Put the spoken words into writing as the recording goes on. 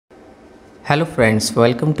Hello friends,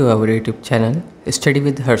 welcome to our YouTube channel Study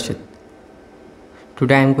with Harshit.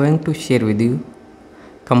 Today I am going to share with you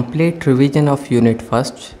complete revision of Unit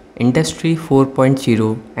 1st, Industry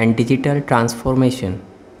 4.0 and Digital Transformation.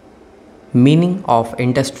 Meaning of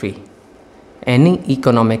industry: any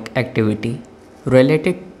economic activity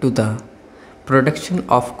related to the production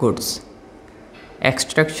of goods,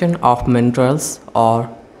 extraction of minerals or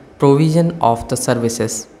provision of the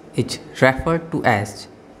services is referred to as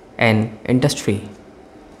an industry.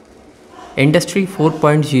 Industry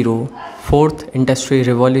 4.0 Fourth Industry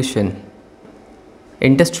Revolution.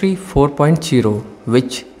 Industry 4.0,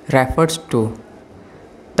 which refers to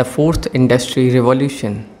the fourth industry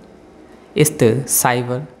revolution, is the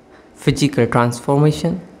cyber physical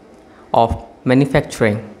transformation of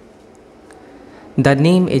manufacturing. The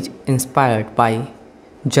name is inspired by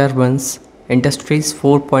German's Industries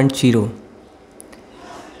 4.0,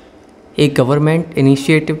 a government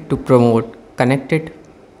initiative to promote connected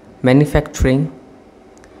manufacturing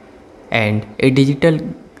and a digital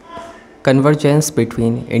convergence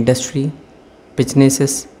between industry,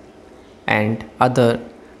 businesses, and other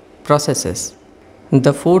processes.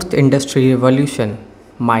 The fourth industry revolution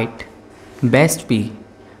might best be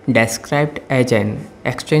described as an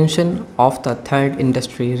extension of the third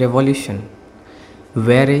industry revolution,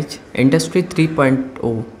 whereas Industry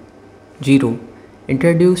 3.0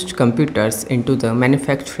 introduced computers into the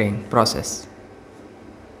manufacturing process.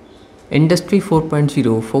 Industry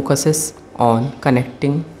 4.0 focuses on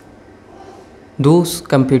connecting those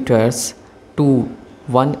computers to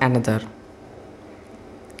one another.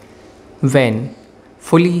 When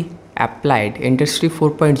fully applied, Industry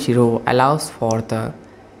 4.0 allows for the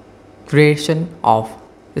creation of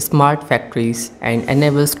smart factories and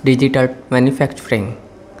enables digital manufacturing.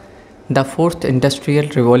 The fourth industrial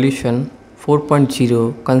revolution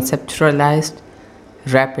 4.0 conceptualized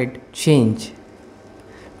rapid change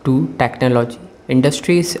to technology,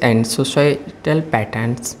 industries, and societal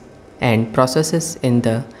patterns and processes in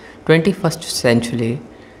the 21st century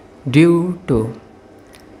due to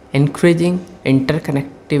increasing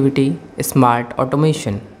interconnectivity, smart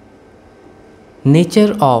automation.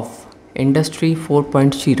 Nature of Industry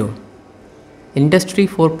 4.0. Industry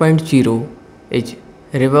 4.0 is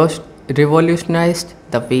revolutionized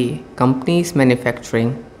the way companies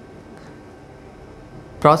manufacturing,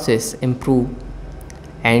 process, improve,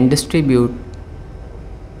 and distribute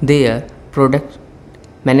their products.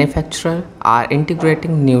 Manufacturers are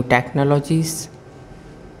integrating new technologies,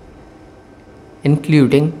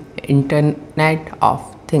 including Internet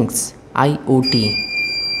of Things (IoT),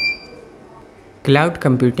 cloud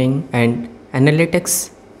computing and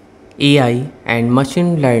analytics, AI, and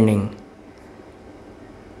machine learning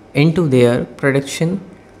into their production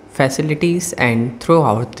facilities and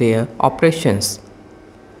throughout their operations.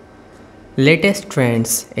 Latest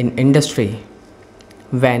trends in industry.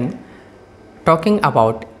 When talking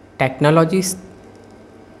about technologies,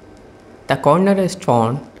 the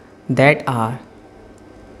cornerstone that are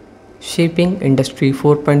shaping Industry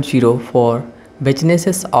 4.0 for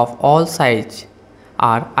businesses of all sizes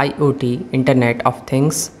are IoT, Internet of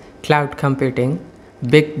Things, cloud computing,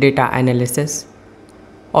 big data analysis,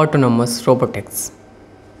 autonomous robotics.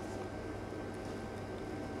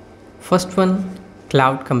 First one,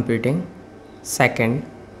 cloud computing. Second,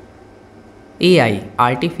 AI,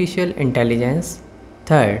 artificial intelligence.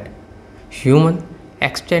 Third, human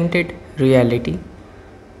extended reality.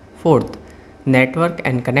 Fourth, network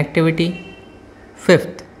and connectivity.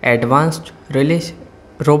 Fifth, advanced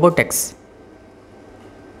robotics.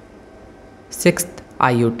 Sixth,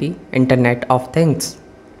 IoT, Internet of Things.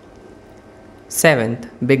 Seventh,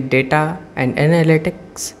 big data and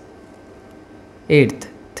analytics. Eighth,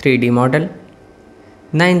 3D model.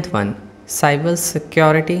 Ninth one, cyber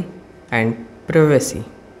security and privacy.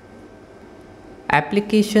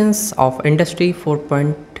 Applications of Industry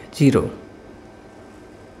 4.0.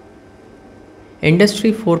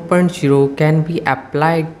 Industry 4.0 can be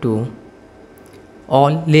applied to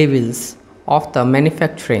all levels of the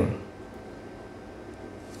manufacturing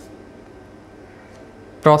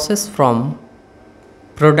process, from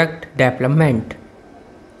product development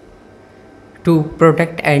to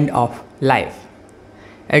product end of life.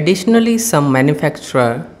 Additionally, some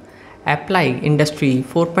manufacturers apply Industry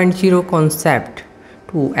 4.0 concept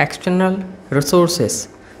to external resources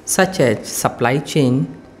such as supply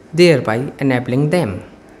chain, thereby enabling them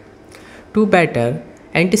to better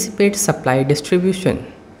anticipate supply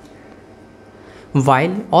distribution,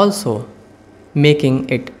 while also making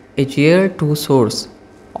it easier to source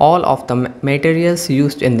all of the materials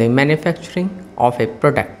used in the manufacturing of a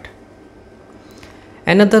product.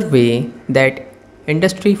 Another way that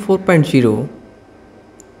Industry 4.0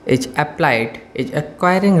 is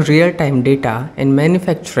acquiring real-time data in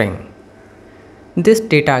manufacturing. This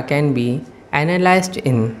data can be analyzed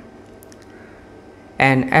in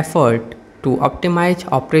an effort to optimize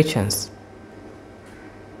operations.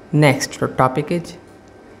 Next topic is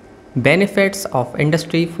benefits of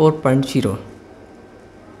Industry 4.0.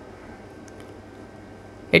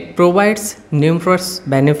 It provides numerous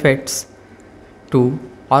benefits to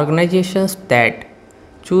organizations that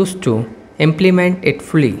choose to implement it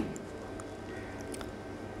fully.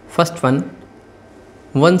 First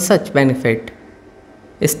one such benefit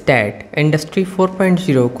is that Industry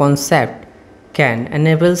 4.0 concept can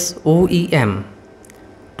enable OEM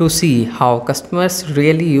to see how customers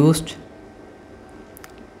really used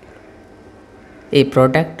a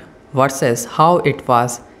product versus how it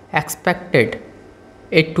was expected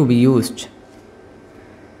it to be used.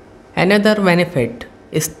 Another benefit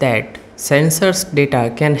is that sensors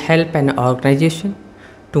data can help an organization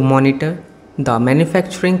to monitor the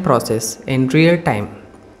manufacturing process in real time.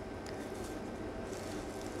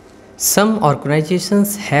 Some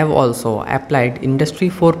organizations have also applied Industry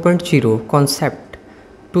 4.0 concept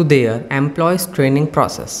to their employees' training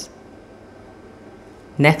process.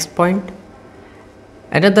 Next point,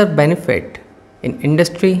 another benefit in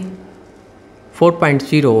Industry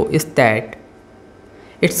 4.0 is that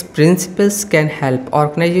its principles can help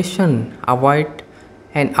organizations avoid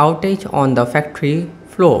an outage on the factory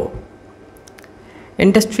floor.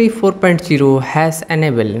 Industry 4.0 has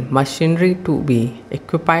enabled machinery to be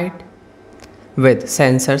equipped with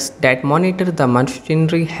sensors that monitor the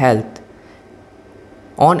machinery health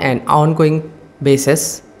on an ongoing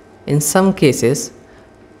basis. In some cases,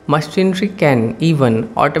 machinery can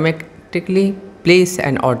even automatically place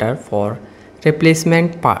an order for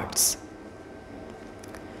replacement parts.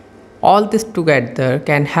 All this together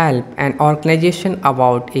can help an organization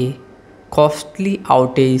avoid a costly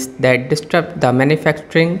outage that disrupt the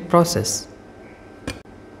manufacturing process.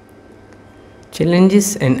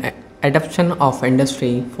 Challenges in adoption of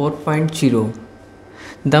Industry 4.0.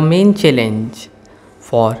 The main challenge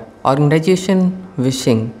for organizations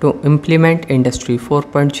wishing to implement Industry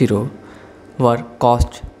 4.0 were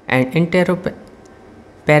cost and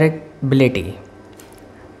interoperability.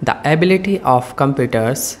 The ability of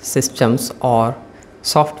computers, systems, or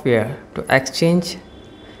software to exchange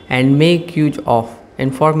and make use of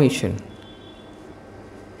information.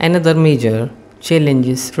 Another major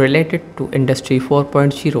challenge related to Industry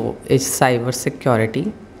 4.0 is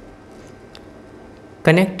cybersecurity.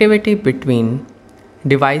 Connectivity between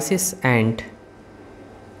devices and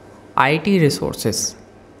IT resources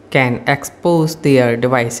can expose their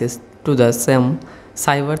devices to the same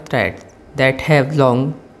cyber threats that have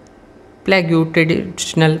long plagued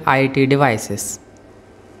traditional IT devices.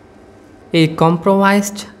 A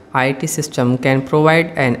compromised IT system can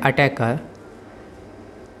provide an attacker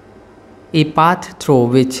a path through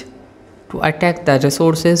which to attack the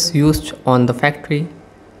resources used on the factory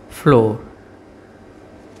floor.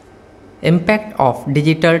 Impact of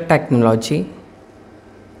digital technology.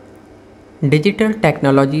 Digital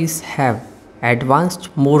technologies have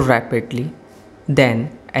advanced more rapidly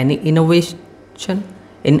than any innovation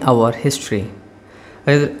in our history.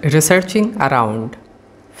 Researching around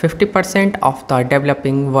 50% of the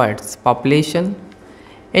developing world's population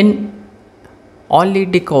in only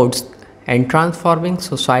decades and transforming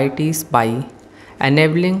societies by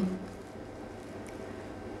enabling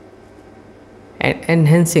and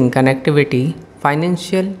enhancing connectivity,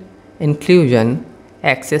 financial inclusion,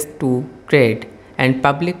 access to trade, and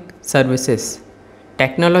public services.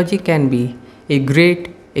 Technology can be a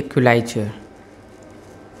great equalizer.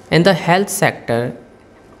 In the health sector,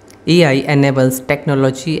 AI enables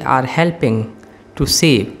technology are helping to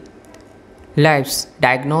save lives,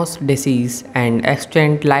 diagnose disease, and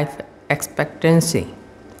extend life expectancy.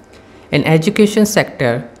 In education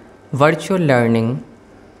sector, virtual learning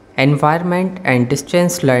environment and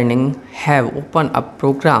distance learning have opened up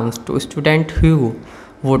programs to students who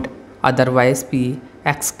would otherwise be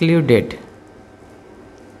excluded.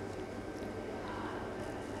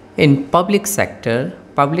 In public sector,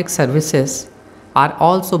 public services are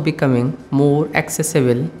also becoming more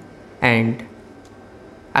accessible and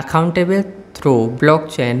accountable through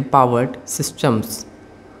blockchain-powered systems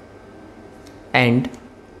and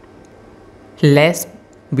less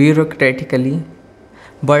bureaucratically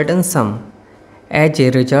burdensome. As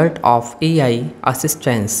a result of AI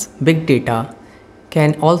assistance, big data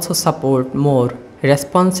can also support more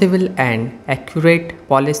responsible and accurate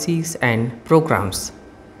policies and programs.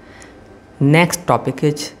 Next topic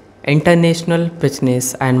is international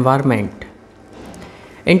business environment.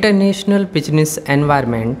 International business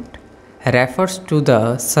environment refers to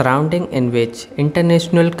the surrounding in which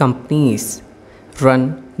international companies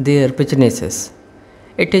run their businesses.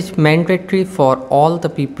 It is mandatory for all the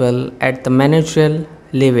people at the managerial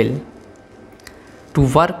level to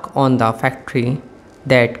work on the factory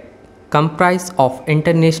that comprise of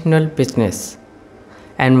international business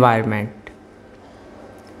environment.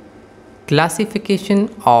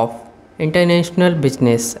 Classification of international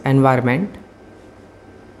business environment.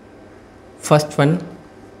 First one,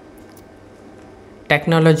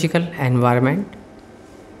 technological environment.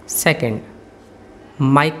 Second,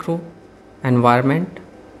 micro environment.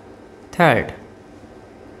 Third,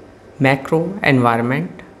 macro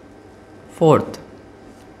environment. Fourth,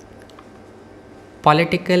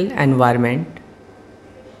 political environment.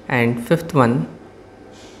 And fifth one,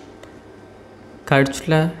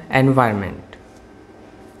 cultural environment.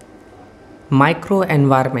 Micro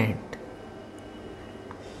environment.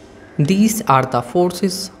 These are the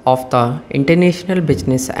forces of the international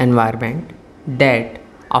business environment that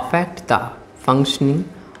affect the functioning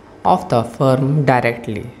of the firm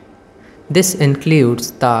directly. This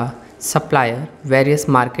includes the supplier, various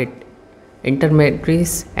market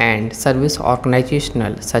intermediaries and service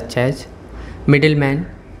organizations such as middleman,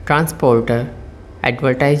 transporter,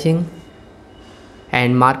 advertising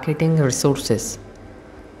and marketing resources,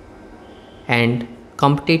 and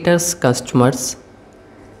competitors' customers.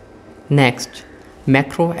 Next,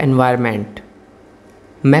 macro environment.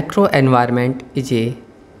 Macro environment is a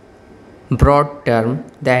broad term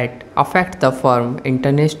that affects the firm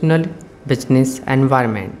international business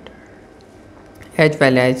environment as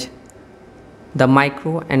well as the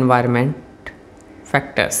micro environment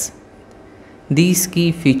factors. These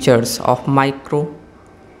key features of micro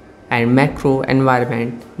and macro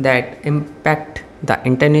environment that impact the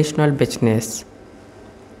international business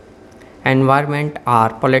environment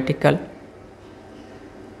are political,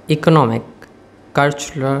 economic,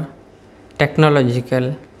 cultural,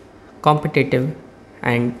 technological, competitive,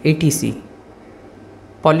 and etc.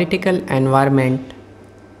 Political environment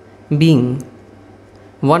being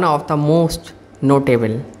one of the most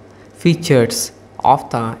notable features of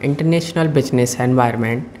the international business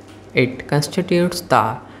environment. It constitutes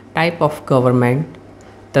the type of government,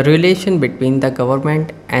 the relation between the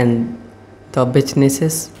government and the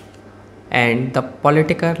businesses, and the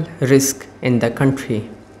political risk in the country.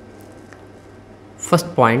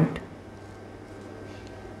 First point,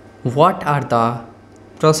 what are the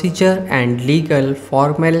procedure and legal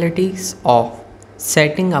formalities of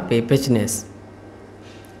setting up a business?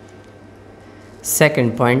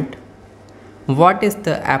 Second point, what is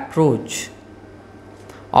the approach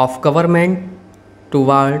of government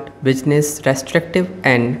toward business restrictive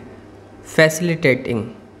and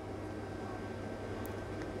facilitating?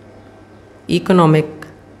 Economic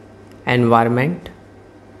environment.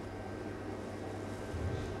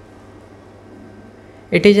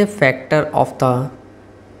 It is a factor of the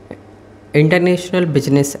international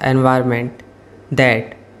business environment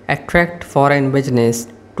that attract foreign business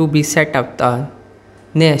to be set up. The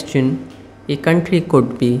nation, a country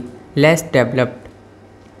could be less developed,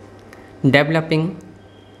 developing,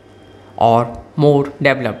 or more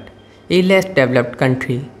developed. A less developed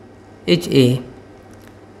country is a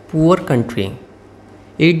poor country.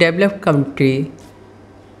 A developed country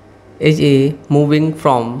is a moving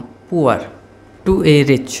from poor to a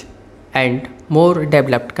rich, and more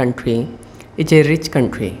developed country is a rich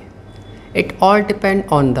country. It all depends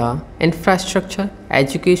on the infrastructure,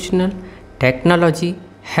 educational, technology,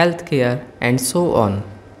 healthcare, and so on.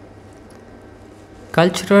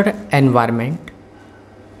 Cultural environment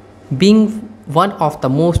being one of the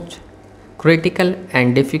most critical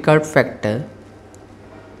and difficult factor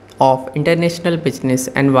of international business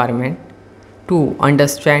environment. To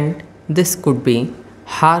understand this could be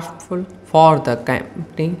harmful for the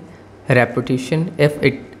company reputation if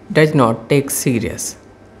it does not take serious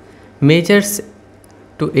measures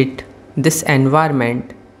to it. This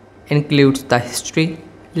environment includes the history,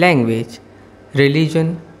 language,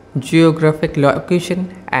 religion, geographic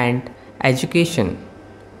location, and education.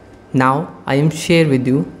 Now I am share with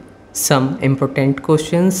you some important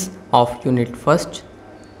questions of unit first.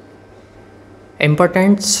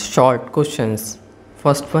 Important short questions.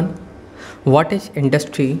 First one, what is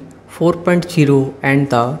Industry 4.0 and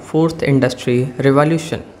the fourth industry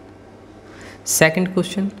revolution? Second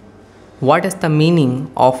question, what is the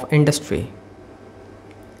meaning of industry?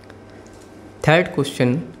 Third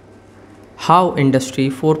question, how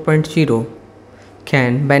Industry 4.0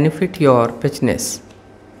 can benefit your business?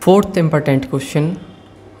 Fourth important question,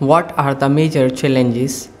 what are the major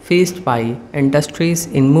challenges faced by industries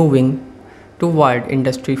in moving toward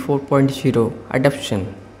Industry 4.0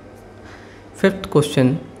 adoption? Fifth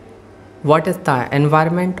question, what is the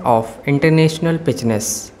environment of international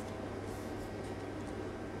business?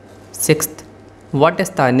 Sixth, what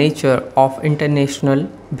is the nature of international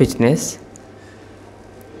business?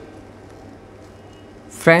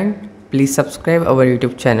 Friend, please subscribe our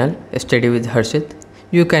YouTube channel Study with Harshit.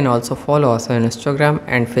 You can also follow us on Instagram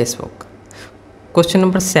and Facebook. Question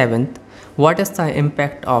number 7. What is the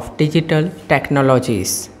impact of digital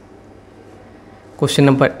technologies? Question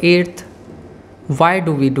number 8. Why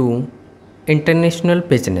do we do international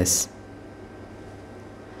business?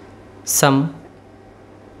 Some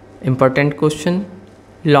important question,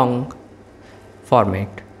 long format.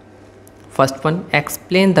 First one,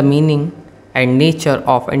 explain the meaning and nature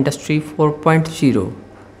of Industry 4.0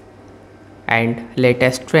 and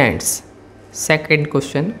latest trends. Second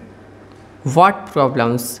question, what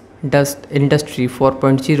problems does Industry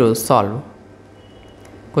 4.0 solve?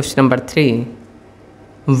 Question number 3,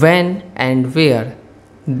 when and where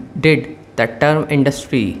did the term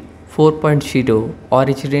Industry 4.0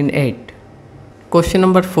 originate? Question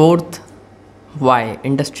number 4, why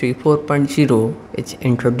Industry 4.0 is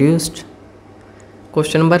introduced?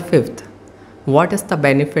 Question number 5, what is the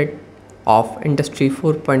benefit of Industry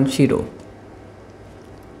 4.0?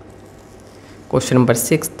 Question number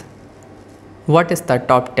 6, what is the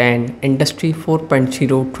top 10 Industry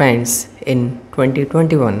 4.0 trends in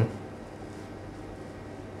 2021?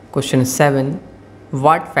 Question 7,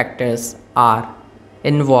 what factors are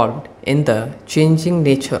involved in the changing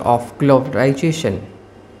nature of globalization?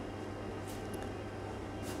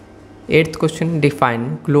 8th question,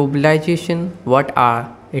 define globalization. What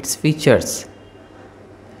are its features?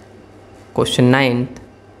 Question 9,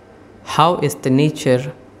 how is the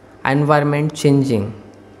nature environment changing?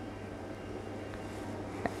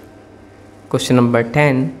 Question number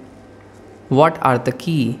 10, what are the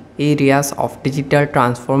key areas of digital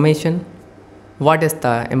transformation? What is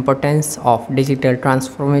the importance of digital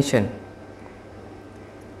transformation?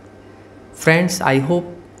 Friends, I hope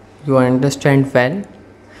you understand well.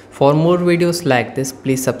 For more videos like this,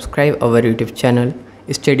 please subscribe our YouTube channel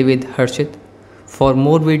Study with Harshit for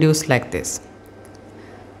more videos like this.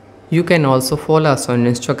 You can also follow us on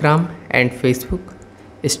Instagram and Facebook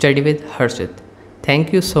Study with Harshit.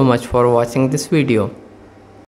 Thank you so much for watching this video.